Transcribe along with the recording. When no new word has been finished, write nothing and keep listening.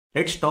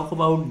Let's talk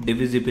about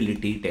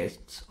divisibility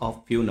tests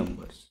of few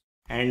numbers,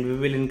 and we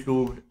will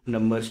include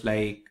numbers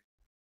like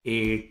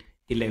 8,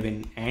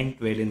 11 and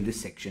 12 in this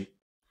section.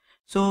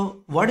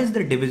 So what is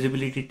the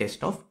divisibility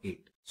test of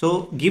 8?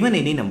 So given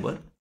any number,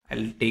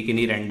 I'll take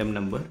any random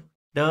number.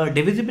 The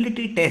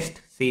divisibility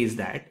test says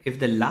that if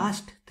the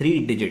last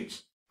 3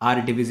 digits are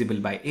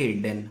divisible by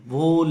 8, then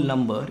whole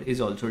number is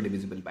also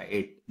divisible by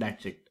 8.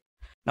 That's it.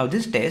 Now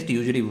this test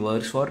usually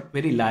works for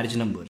very large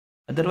numbers.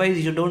 Otherwise,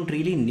 you don't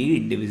really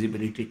need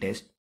divisibility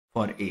test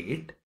for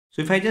 8.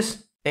 So if I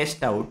just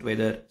test out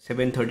whether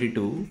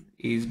 732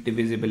 is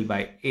divisible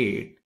by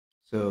 8,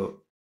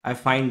 so I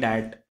find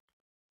that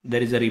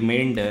there is a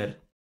remainder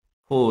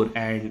 4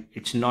 and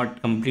it's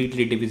not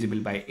completely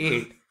divisible by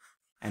 8,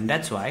 and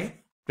that's why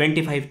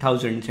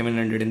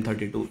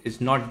 25,732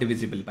 is not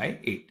divisible by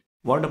 8.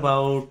 What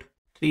about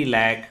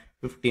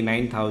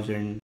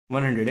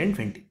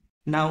 3,59,120?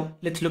 Now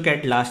let's look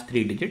at last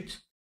 3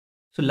 digits.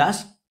 So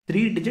last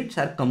 3 digits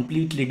are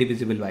completely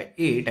divisible by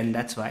 8, and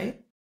that's why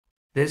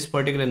this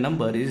particular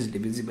number is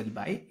divisible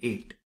by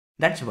 8.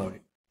 That's about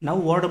it. Now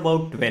what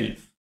about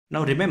 12?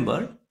 Now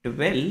remember,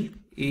 12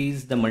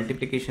 is the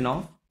multiplication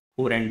of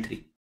 4 and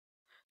 3.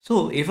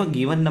 So if a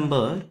given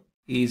number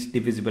is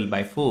divisible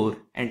by 4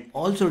 and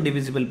also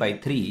divisible by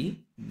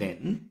 3,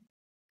 then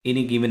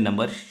any given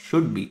number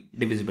should be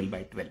divisible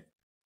by 12.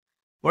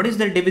 What is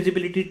the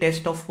divisibility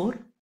test of 4?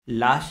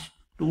 Last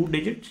 2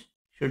 digits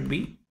should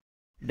be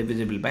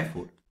divisible by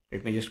 4.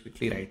 Let me just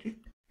quickly write it.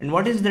 And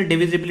what is the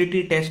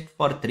divisibility test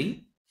for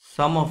 3?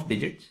 Sum of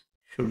digits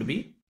should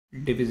be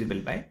divisible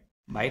by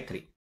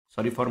 3.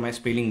 Sorry for my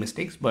spelling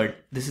mistakes,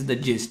 but this is the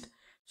gist.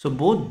 So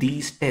both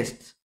these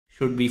tests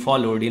should be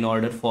followed in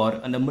order for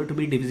a number to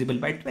be divisible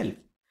by 12.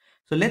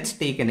 So let's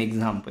take an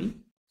example.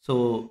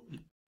 So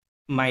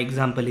my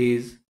example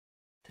is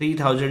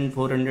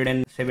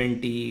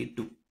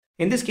 3,472.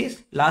 In this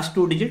case, last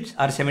 2 digits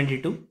are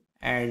 72,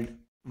 and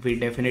we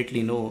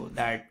definitely know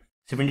that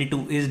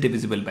 72 is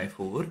divisible by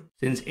 4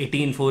 since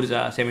 18 4s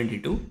are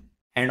 72,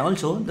 and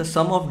also the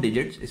sum of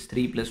digits is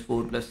 3 plus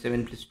 4 plus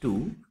 7 plus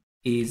 2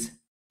 is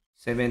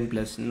 7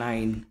 plus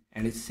 9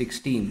 and is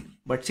 16,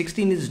 but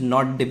 16 is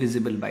not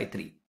divisible by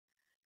 3.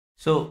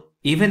 So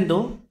even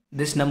though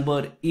this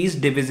number is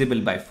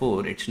divisible by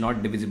 4, it's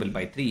not divisible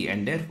by 3,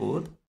 and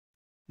therefore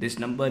this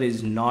number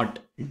is not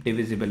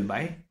divisible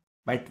by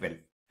 12.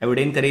 I would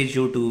encourage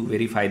you to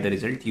verify the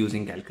result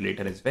using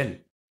calculator as well.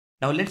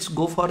 Now let's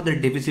go for the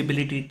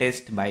divisibility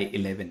test by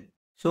 11.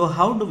 So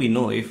how do we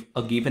know if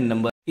a given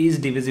number is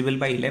divisible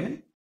by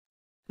 11?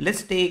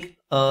 Let's take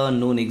a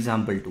known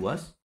example to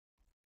us,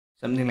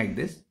 something like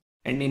this.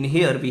 And in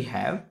here we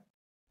have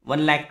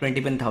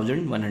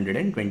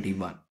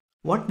 1,21,121.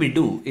 What we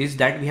do is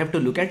that we have to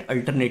look at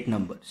alternate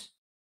numbers.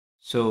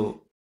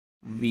 So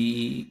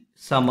we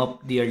sum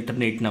up the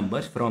alternate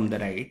numbers from the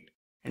right,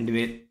 and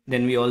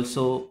then we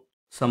also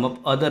sum up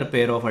other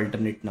pair of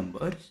alternate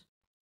numbers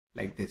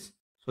like this.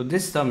 So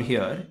this sum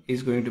here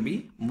is going to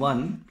be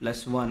 1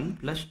 plus 1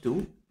 plus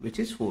 2, which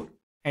is 4.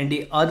 And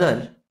the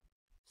other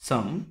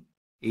sum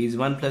is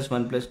 1 plus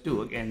 1 plus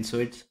 2 again. So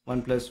it's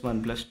 1 plus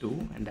 1 plus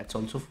 2, and that's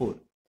also 4.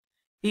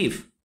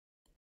 If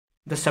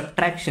the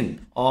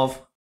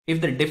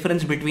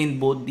difference between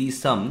both these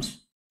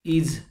sums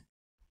is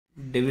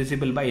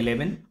divisible by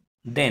 11,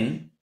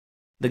 then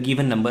the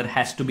given number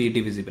has to be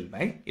divisible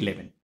by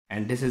 11.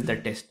 And this is the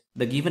test.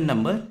 The given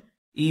number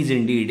is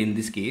indeed, in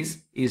this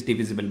case, is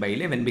divisible by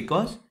 11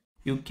 because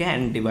you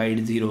can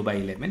divide 0 by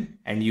 11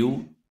 and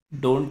you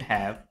don't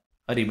have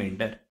a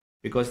remainder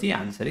because the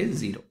answer is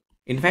 0.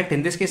 In fact,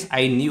 in this case,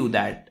 I knew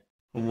that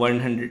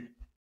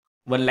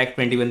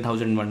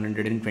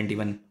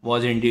 1,21,121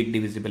 was indeed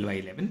divisible by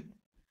 11.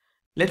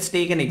 Let's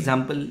take an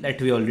example that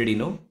we already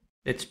know.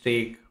 Let's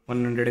take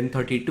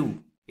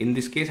 132. In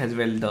this case as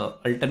well, the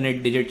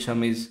alternate digit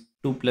sum is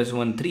 2 plus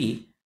 1,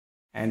 3.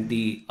 And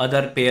the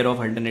other pair of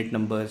alternate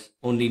numbers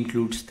only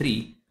includes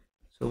 3.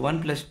 So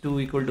 1 plus 2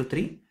 equal to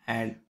 3,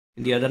 and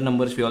in the other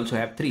numbers we also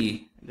have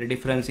 3. The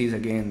difference is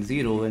again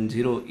 0, and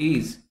 0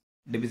 is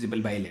divisible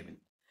by 11.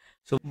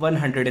 So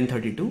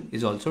 132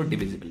 is also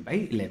divisible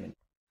by 11.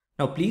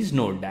 Now please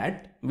note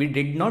that we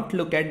did not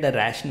look at the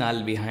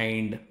rationale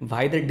behind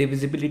why the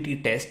divisibility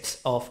tests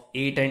of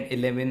 8 and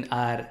 11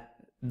 are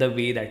the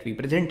way that we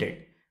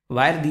presented.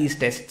 Why are these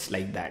tests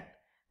like that?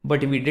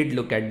 But we did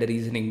look at the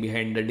reasoning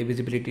behind the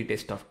divisibility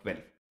test of 12.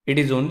 It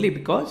is only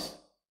because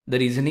the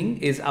reasoning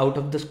is out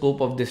of the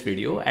scope of this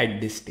video at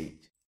this stage.